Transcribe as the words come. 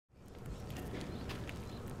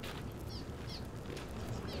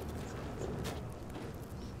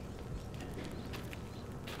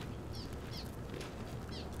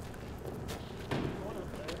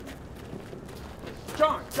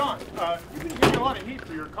You've been getting a lot of heat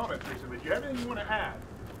for your comments recently. Do you have anything you want to add?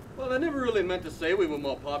 Well, I never really meant to say we were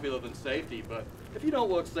more popular than safety, but if you don't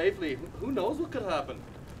work safely, who knows what could happen?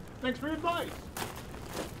 Thanks for your advice.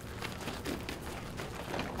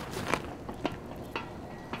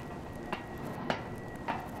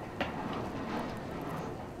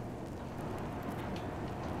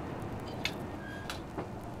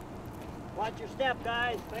 Watch your step,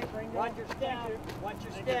 guys. Watch your step. Watch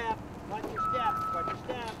your step. Watch your step. Watch your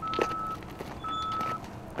step.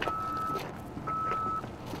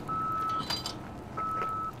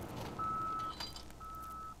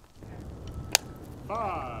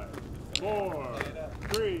 5, 4,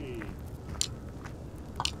 3.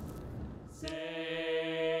 Safety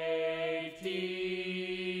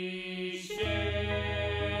share.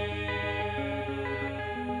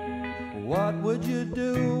 What would you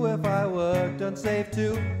do if I worked unsafe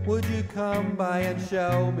too? Would you come by and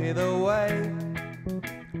show me the way?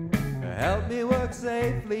 Help me work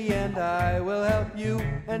safely and I will help you,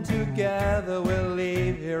 and together we'll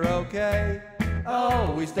leave here okay.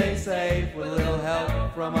 Oh, we stay safe with a little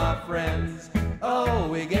help from our friends. Oh,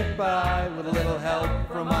 we get by with a little help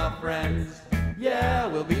from our friends. Yeah,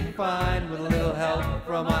 we'll be fine with a little help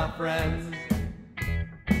from our friends.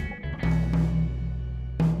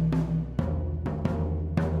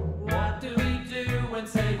 What do we do when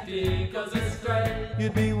safety goes astray?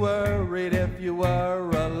 You'd be worried if you were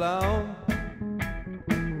alone.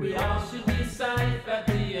 We all should be safe at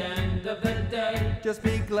the end of the day. Just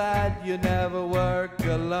be glad you never work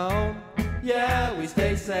alone. Yeah, we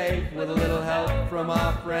stay safe with a little help from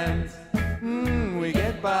our friends. We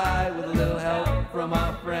get by with a little help from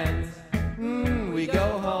our friends. We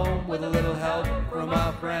go home with a little help from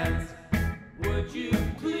our friends. Would you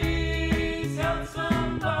please help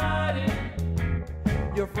somebody?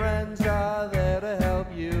 Your friends are there to help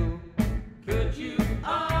you. Could you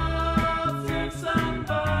all serve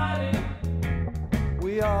somebody?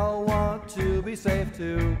 We all want to be safe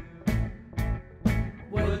too.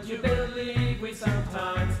 Would you believe we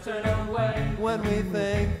sometimes turn away when we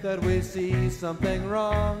think that we see something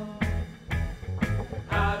wrong?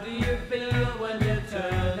 How do you feel when you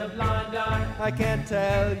turn a blind eye? I can't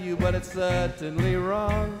tell you, but it's certainly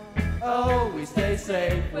wrong. Oh, we stay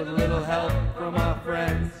safe with a little help from our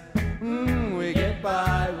friends. We get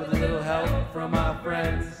by with a little help from our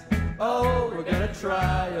friends. Oh, we're gonna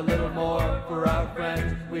try a little more for our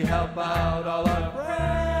friends. We help out all our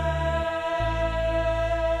friends.